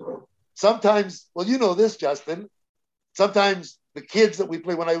 Sometimes, well, you know this, Justin. Sometimes the kids that we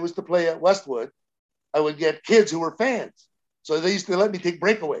play, when I used to play at Westwood, I would get kids who were fans. So they used to let me take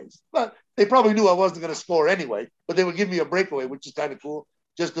breakaways. But they probably knew I wasn't going to score anyway, but they would give me a breakaway, which is kind of cool,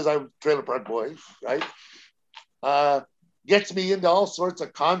 just because I'm Trailer Park Boys, right? Gets me into all sorts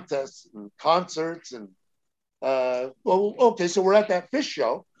of contests and concerts. And, okay, so we're at that Fish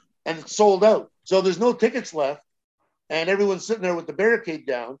show, and it's sold out. So there's no tickets left, and everyone's sitting there with the barricade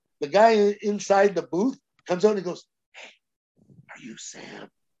down. The guy inside the booth comes out and he goes, hey, are you Sam?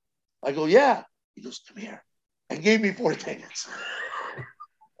 I go, yeah. He goes, come here. And gave me 4 tickets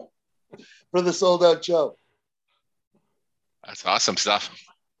for the sold out show. That's awesome stuff.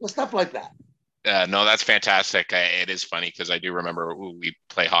 Well, stuff like that. No, that's fantastic. It is funny because I do remember we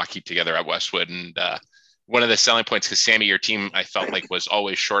play hockey together at Westwood, and one of the selling points, because Sammy, your team, I felt like was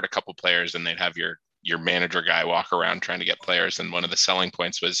always short a couple players, and they'd have your manager guy walk around trying to get players. And one of the selling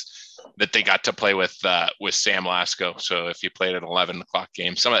points was that they got to play with Sam Lasko. So if you played an 11 o'clock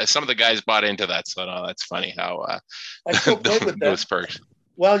game, some of the guys bought into that. So no, that's funny how I still play with those perks.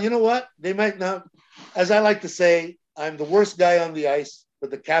 Well, you know what? They might not, as I like to say, I'm the worst guy on the ice, but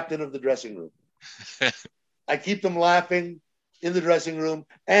the captain of the dressing room. I keep them laughing in the dressing room,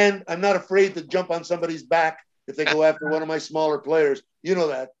 and I'm not afraid to jump on somebody's back if they go after one of my smaller players. You know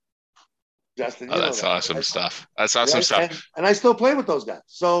that, Justin. Oh, that's awesome stuff. That's awesome stuff. And I still play with those guys.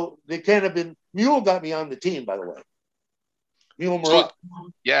 So they can't have been. Mule got me on the team, by the way. Mule So, Marat.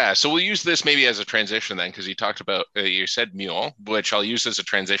 yeah, so we'll use this maybe as a transition then, because you talked about you said Mule, which I'll use as a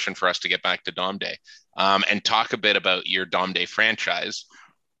transition for us to get back to Dom Day, and talk a bit about your Dom Day franchise,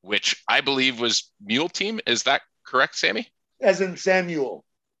 which I believe was Mule Team. Is that correct, Sammy? As in Samuel.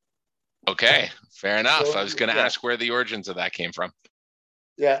 Okay, fair enough. So, I was going to yeah. ask where the origins of that came from.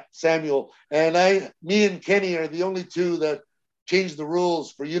 Yeah, Samuel. And me and Kenny are the only two that changed the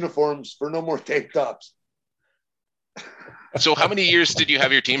rules for uniforms for no more tank tops. So how many years did you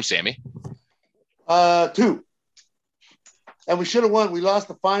have your team, Sammy? 2. And we should have won. We lost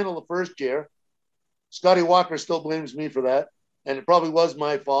the final the first year. Scotty Walker still blames me for that. And it probably was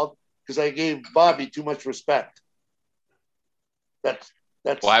my fault because I gave Bobby too much respect. That's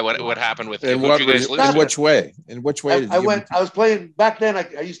Why? What happened with In who'd you guys lose? in which way? In which way did I you? was playing back then.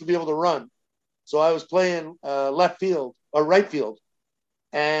 I used to be able to run. So I was playing left field or right field.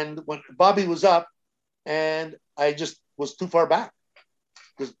 And when Bobby was up and I just was too far back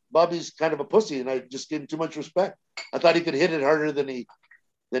because Bobby's kind of a pussy and I just gave him too much respect. I thought he could hit it harder than he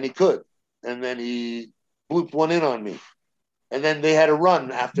could. And then he blooped one in on me. And then they had a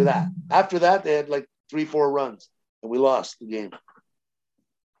run after that. After that, they had like 3-4 runs and we lost the game.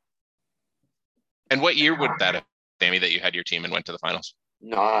 And what year would that have, Sammy, that you had your team and went to the finals?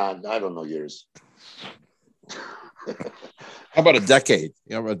 Nah, I don't know years. How about a decade?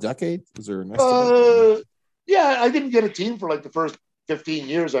 You know, a decade? Was there an estimate? Yeah, I didn't get a team for like the first 15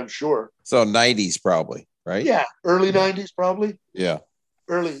 years, I'm sure. So 90s probably, right? Yeah, early 90s probably. Yeah.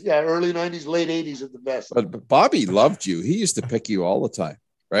 Early 90s, late 80s at the best. But Bobby loved you. He used to pick you all the time,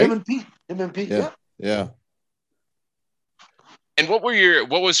 right? Him and Pete. Yeah. Yeah. And what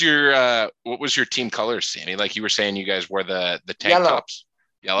was your team colors, Sammy? Like you were saying, you guys wore the tank Yellow. tops.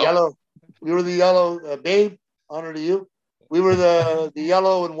 Yellow. We were the yellow, Babe. Honor to you. We were the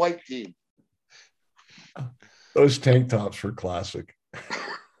yellow and white team. Those tank tops were classic.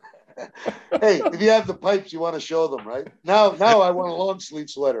 Hey, if you have the pipes, you want to show them, right? Now I want a long sleeve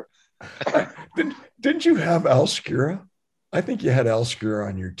sweater. Didn't you have Al Scura? I think you had Al Scura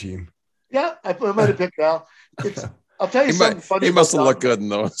on your team. Yeah, I might have picked Al. I'll tell you something funny. He must have looked good in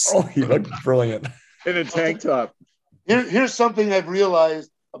those. Oh, he looked brilliant. In a tank top. Here's something I've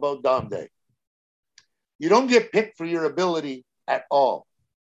realized about Dom Day. You don't get picked for your ability at all.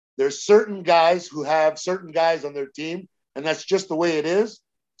 There's certain guys who have certain guys on their team, and that's just the way it is.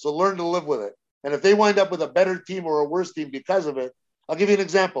 So learn to live with it. And if they wind up with a better team or a worse team because of it, I'll give you an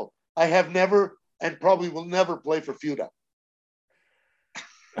example. I have never and probably will never play for Fuda.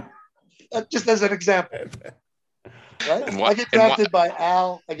 Just as an example. Right? I get drafted by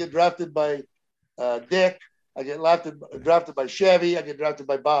Al. I get drafted by Dick. I get drafted by Chevy. I get drafted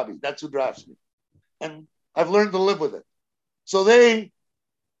by Bobby. That's who drafts me. And I've learned to live with it. So they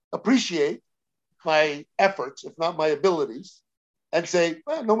appreciate my efforts, if not my abilities, and say,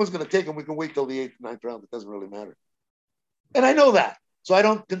 well, no one's going to take him. We can wait till the 8th, 9th round. It doesn't really matter. And I know that. So I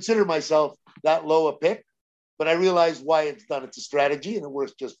don't consider myself that low a pick, but I realize why it's done. It's a strategy and it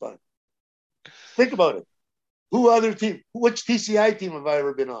works just fine. Think about it. Which TCI team have I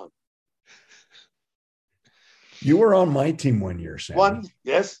ever been on? You were on my team one year, Sam. One,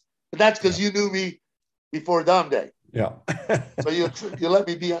 yes. But that's because you knew me before Dom Day. Yeah. So you let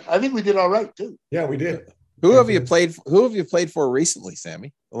me be on. I think we did all right too. Yeah, we did. Who have you played for recently,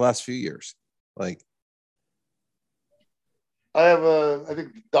 Sammy? The last few years? Like I have I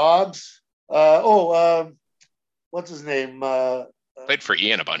think dogs. What's his name? Played for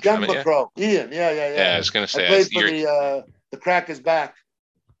Ian a bunch. Young McCrow. Ian, yeah. Yeah, I was going to say. I played for the Crack is Back.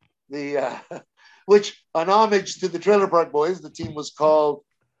 Which, on homage to the Trailer Park Boys, the team was called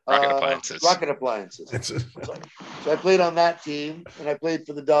Rocket Appliances. Rocket Appliances. So I played on that team, and I played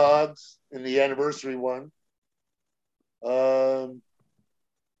for the Dogs in the anniversary one. And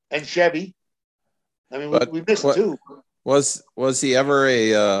Chevy. I mean, we missed two. Was he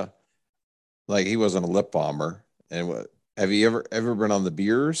ever like he wasn't a lip bomber? And have you ever been on the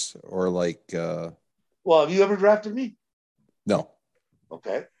beers or like? Well, have you ever drafted me? No.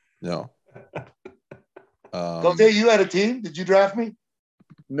 Okay. No. Don't you had a team? Did you draft me?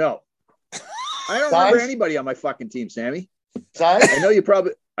 No. I don't remember anybody on my fucking team, Sammy. Size? I know you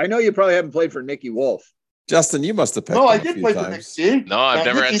probably haven't played for Nicky Wolf. Justin, you must have picked. No, I did play for Nicky. No, I've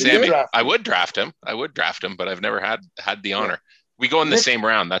never had Sammy. I would draft him, but I've never had the honor. We go in the same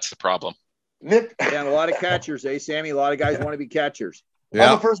round. That's the problem. Nick. Yeah, and a lot of catchers, Sammy? A lot of guys want to be catchers.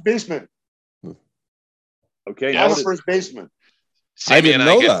 Yeah. I'm a first baseman. Okay. I'm a first baseman. Sammy I didn't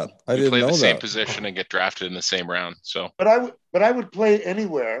know that. I didn't play know the same that. position and get drafted in the same round. So, but I would play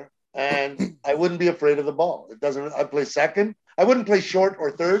anywhere, and I wouldn't be afraid of the ball. I play second. I wouldn't play short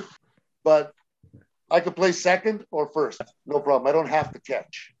or third, but I could play second or first. No problem. I don't have to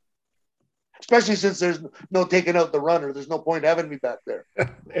catch. Especially since there's no taking out the runner. There's no point having me back there.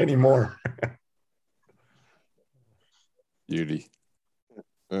 Anymore. Beauty.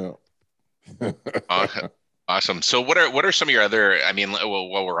 Yeah. Awesome. So what are some of your other, I mean,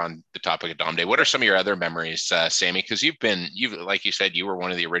 while we're on the topic of Dom Day, what are some of your other memories, Sammy? Because you've like you said, you were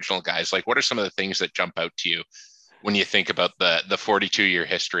one of the original guys. Like, what are some of the things that jump out to you when you think about the 42-year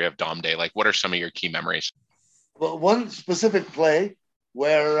history of Dom Day? Like, what are some of your key memories? Well, one specific play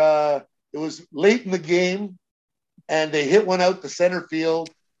where it was late in the game and they hit one out to center field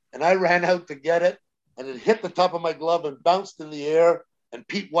and I ran out to get it and it hit the top of my glove and bounced in the air and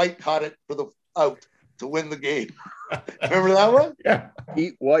Pete White caught it for the out to win the game. Remember that one? Yeah.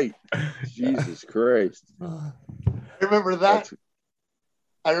 Pete White. Jesus Christ. I remember that.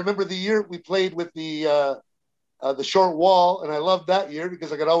 I remember the year we played with the short wall, and I loved that year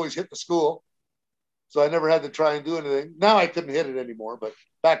because I could always hit the school. So I never had to try and do anything. Now I couldn't hit it anymore, but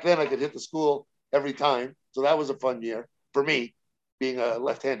back then I could hit the school every time. So that was a fun year for me, being a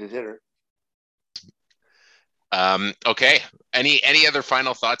left-handed hitter. Okay. Any other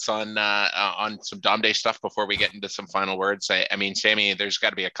final thoughts on some Dom Day stuff before we get into some final words? I mean, Sammy, there's got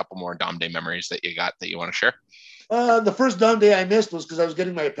to be a couple more Dom Day memories that you got that you want to share. The first Dom Day I missed was because I was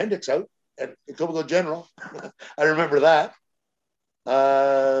getting my appendix out at Etobicoke General. I remember that.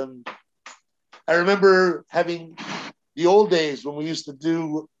 I remember having the old days when we used to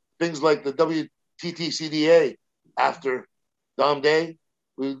do things like the WTTCDA after Dom Day.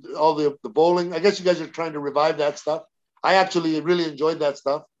 All the bowling. I guess you guys are trying to revive that stuff. I actually really enjoyed that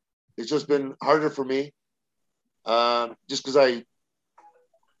stuff. It's just been harder for me. Just because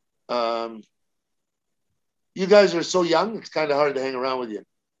you guys are so young, it's kind of hard to hang around with you.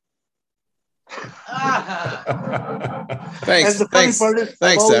 Thanks. And the funny part is,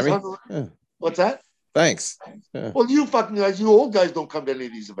 Thanks, Sammy. Yeah. What's that? Thanks. Yeah. Well, you fucking guys, you old guys don't come to any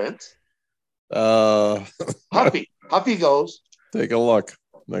of these events. Huffy goes. Take a look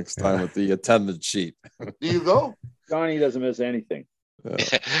next time at the attendance sheet. Do you go? Donnie doesn't miss anything.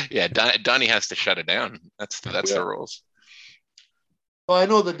 Yeah, Donnie has to shut it down. That's the rules. Well, I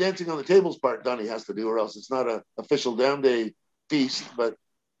know the dancing on the tables part Donnie has to do, or else it's not an official Dom Day feast. But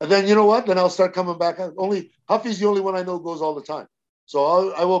and then you know what? Then I'll start coming back. Only Huffy's the only one I know goes all the time.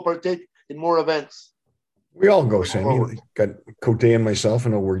 So I will partake in more events. We all go, Sammy. Got Cote and myself. I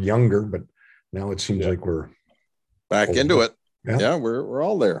know we're younger, but now it seems like we're back into it. Yeah, we're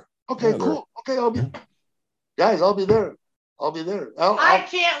all there. Okay, cool. Okay, I'll be there. I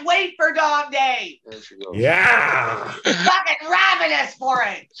can't wait for Dom Day. There she goes. Yeah. Fucking ravenous for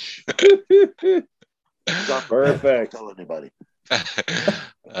it. Perfect. Tell anybody.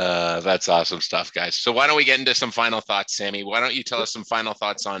 That's awesome stuff, guys. So why don't we get into some final thoughts, Sammy? Why don't you tell us some final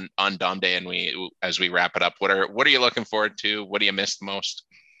thoughts on Dom Day, and as we wrap it up, what are you looking forward to? What do you miss the most?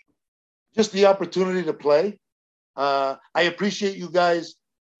 Just the opportunity to play. I appreciate you guys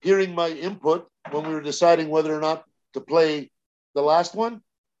hearing my input when we were deciding whether or not to play the last one.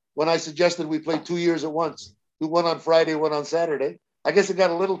 When I suggested we play 2 years at once, one on Friday, one on Saturday. I guess it got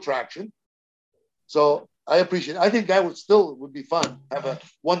a little traction. So I appreciate it. I think that would be fun. Have a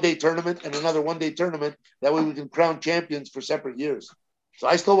one-day tournament and another one-day tournament. That way we can crown champions for separate years. So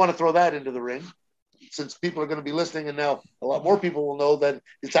I still want to throw that into the ring, since people are going to be listening, and now a lot more people will know that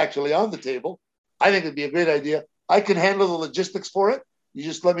it's actually on the table. I think it'd be a great idea. I can handle the logistics for it. You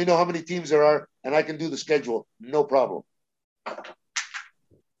just let me know how many teams there are, and I can do the schedule. No problem.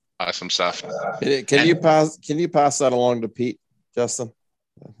 Awesome stuff. Can you pass that along to Pete, Justin?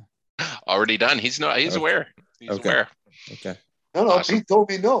 Already done. He's aware. He's aware. Okay. No. Awesome. Pete told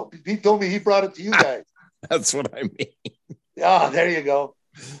me no. Pete told me he brought it to you guys. That's what I mean. Ah, there you go.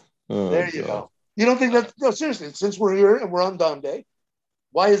 Oh, there you go. You don't think that's no? Seriously, since we're here and we're on Dom Day,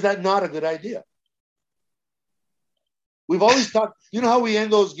 why is that not a good idea? We've always talked. You know how we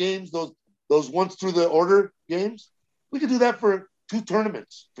end those games, those once through the order games. We could do that for 2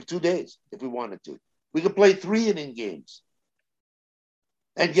 tournaments for 2 days if we wanted to. We could play 3 inning games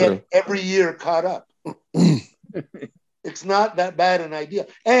and get every year caught up. It's not that bad an idea.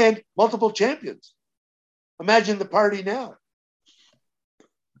 And multiple champions. Imagine the party now.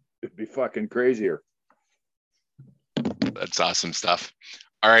 It'd be fucking crazier. That's awesome stuff.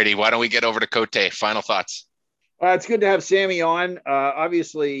 All righty, why don't we get over to Cote? Final thoughts. It's good to have Sammy on.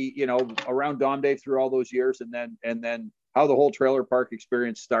 Obviously, around Dom Day through all those years, and then how the whole trailer park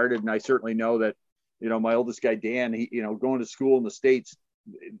experience started. And I certainly know that, my oldest guy, Dan, he, going to school in the States,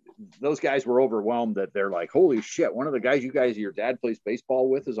 those guys were overwhelmed that they're like, holy shit, one of the guys your dad plays baseball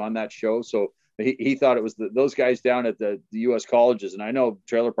with is on that show. So he thought it was those guys down at the U.S. colleges. And I know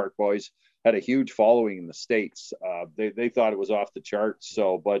Trailer Park Boys, had a huge following in the States. They thought it was off the charts.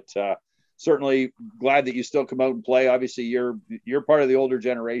 So, but certainly glad that you still come out and play. Obviously, you're part of the older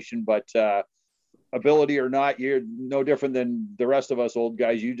generation, but ability or not, you're no different than the rest of us old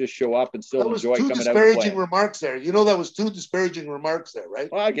guys. You just show up and still enjoy coming out and playing. Disparaging remarks there. You know, that was 2 disparaging remarks there, right?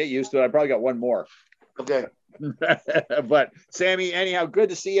 Well, I get used to it. I probably got one more. Okay. But Sammy, anyhow, good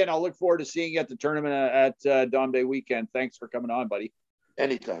to see you, and I'll look forward to seeing you at the tournament at Dom Day weekend. Thanks for coming on, buddy.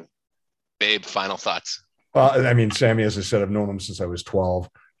 Anytime. Babe, final thoughts. Well, I mean, Sammy, as I said, I've known him since I was 12.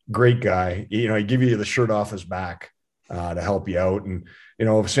 Great guy. You know, he give you the shirt off his back to help you out. And, you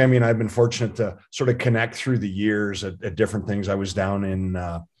know, Sammy and I have been fortunate to sort of connect through the years at different things. I was down in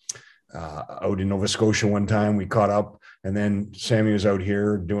out in Nova Scotia one time. We caught up, and then Sammy was out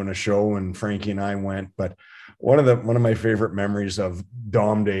here doing a show, and Frankie and I went. But one of my favorite memories of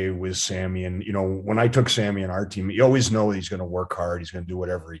Dom Day was Sammy. And, you know, when I took Sammy and our team, you always know he's going to work hard. He's going to do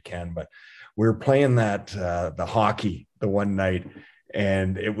whatever he can. But we were playing the hockey the one night,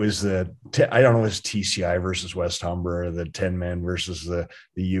 and it was I don't know, it was TCI versus West Humber, or the 10-man versus the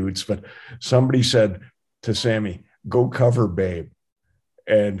Utes. But somebody said to Sammy, "Go cover Babe."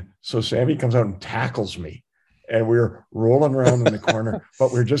 And so Sammy comes out and tackles me, and we're rolling around in the corner,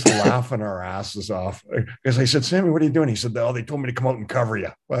 but we're just laughing our asses off. Because I said, "Sammy, what are you doing?" He said, "Oh, they told me to come out and cover you."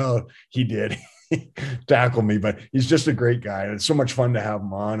 Well, he did. Tackle me, but he's just a great guy. And it's so much fun to have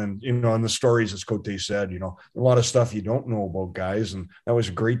him on. And, you know, in the stories, as Cote said, you know, a lot of stuff you don't know about guys. And that was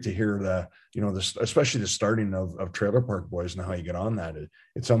great to hear especially the starting of Trailer Park Boys and how you get on that.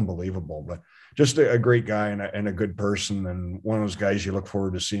 It's unbelievable, but just a great guy and a good person. And one of those guys you look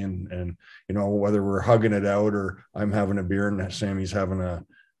forward to seeing. And, you know, whether we're hugging it out or I'm having a beer and Sammy's having a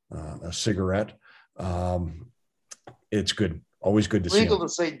cigarette, it's good. Always good to see. Legal to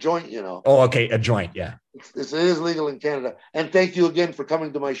say joint, you know. Oh, okay, a joint, yeah. It is legal in Canada. And thank you again for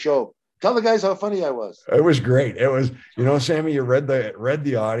coming to my show. Tell the guys how funny I was. It was great. It was, you know, Sammy, you read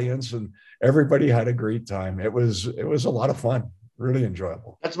the audience, and everybody had a great time. It was a lot of fun, really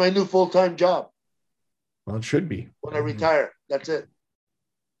enjoyable. That's my new full-time job. Well, it should be. When I retire, that's it.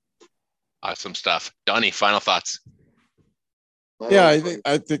 Awesome stuff. Donnie, final thoughts. Yeah,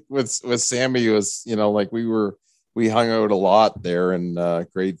 I think with Sammy was, you know, like we hung out a lot there in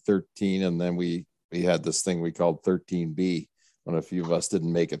grade 13, and then we had this thing we called 13B when a few of us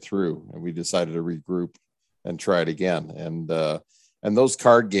didn't make it through, and we decided to regroup and try it again. And those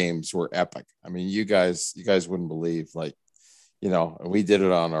card games were epic. I mean, you guys wouldn't believe, like, you know, we did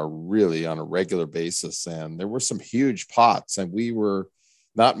it on a regular basis, and there were some huge pots, and we were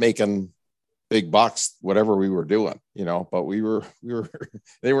not making big bucks, whatever we were doing, you know, but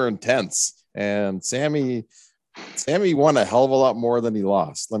they were intense. And Sammy won a hell of a lot more than he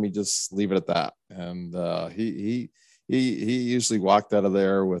lost. Let me just leave it at that. And he usually walked out of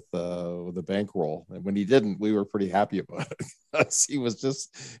there with a bankroll. And when he didn't, we were pretty happy about it. he was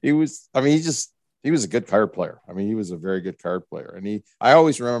a good card player. I mean, he was a very good card player. And I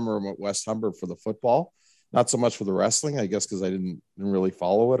always remember him at West Humber for the football, not so much for the wrestling, I guess, because I didn't really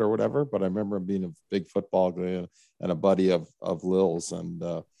follow it or whatever. But I remember him being a big football guy and a buddy of Lil's, and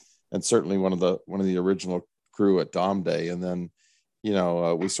certainly one of the original crew at Dom Day. And then, you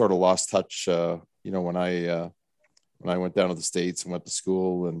know, we sort of lost touch, you know, when I went down to the States and went to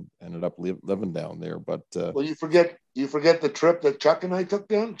school and ended up living down there. But well, you forget the trip that Chuck and I took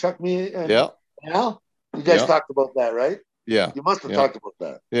down. Chuck, me, and Al. You guys talked about that, right? Yeah, you must have talked about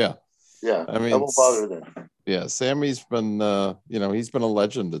that. Yeah. I mean, I won't bother then. Yeah, Sammy's been, you know, he's been a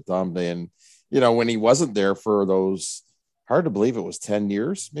legend at Dom Day, and you know, when he wasn't there for those, hard to believe it was 10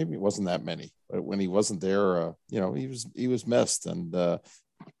 years, maybe it wasn't that many, but when he wasn't there, you know, he was missed. And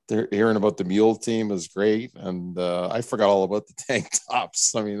hearing about the mule team was great, and I forgot all about the tank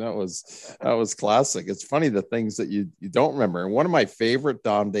tops. I mean, that was classic. It's funny the things that you don't remember. And one of my favorite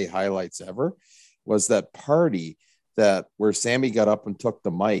Dom Day highlights ever was that party where Sammy got up and took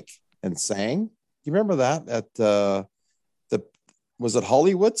the mic and sang. You remember that at was it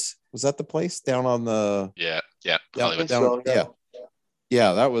Hollywood's? Was that the place down on the Hollywood?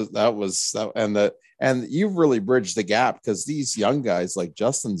 Yeah, that was and you've really bridged the gap, because these young guys like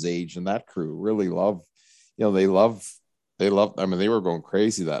Justin's age and that crew really love, you know, they love. I mean, they were going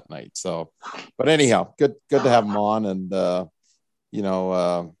crazy that night. So, but anyhow, good to have them on, and you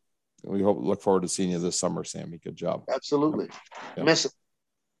know, we look forward to seeing you this summer, Sammy. Good job. Absolutely. Yeah. Miss it.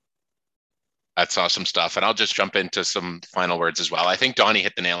 That's awesome stuff. And I'll just jump into some final words as well. I think Donnie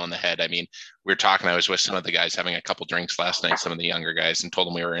hit the nail on the head. I mean, we were talking, I was with some of the guys having a couple drinks last night, some of the younger guys, and told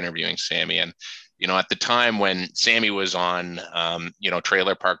them we were interviewing Sammy. And, you know, at the time when Sammy was on, you know,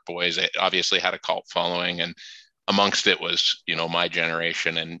 Trailer Park Boys, it obviously had a cult following. And amongst it was, my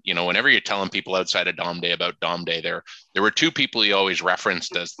generation. And, whenever you're telling people outside of Dom Day about Dom Day, there were two people you always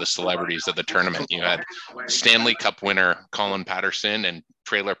referenced as the celebrities of the tournament. You had Stanley Cup winner Colin Patterson and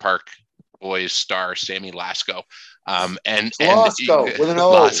Trailer Park Boys star Sammy Lasco. And Lasco with an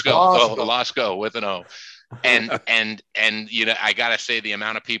O. Lasco with an O. And I gotta say, the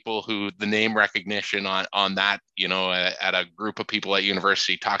amount of people who the name recognition on that, at a group of people at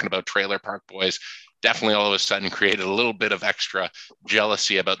university talking about Trailer Park Boys, definitely all of a sudden created a little bit of extra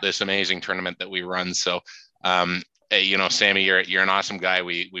jealousy about this amazing tournament that we run. So, Sammy, you're an awesome guy.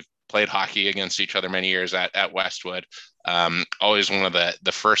 We've played hockey against each other many years at Westwood. Always one of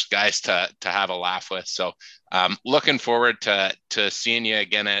the first guys to have a laugh with. So looking forward to seeing you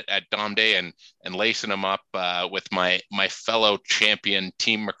again at Dom Day and lacing them up with my fellow champion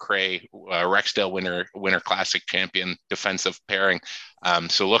Team McRae, Rexdale Winter Classic champion defensive pairing.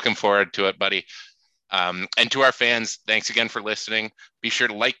 So looking forward to it, buddy. And to our fans, thanks again for listening. Be sure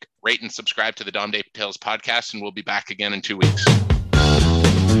to like, rate, and subscribe to the Dom Day Tales podcast, and we'll be back again in 2 weeks.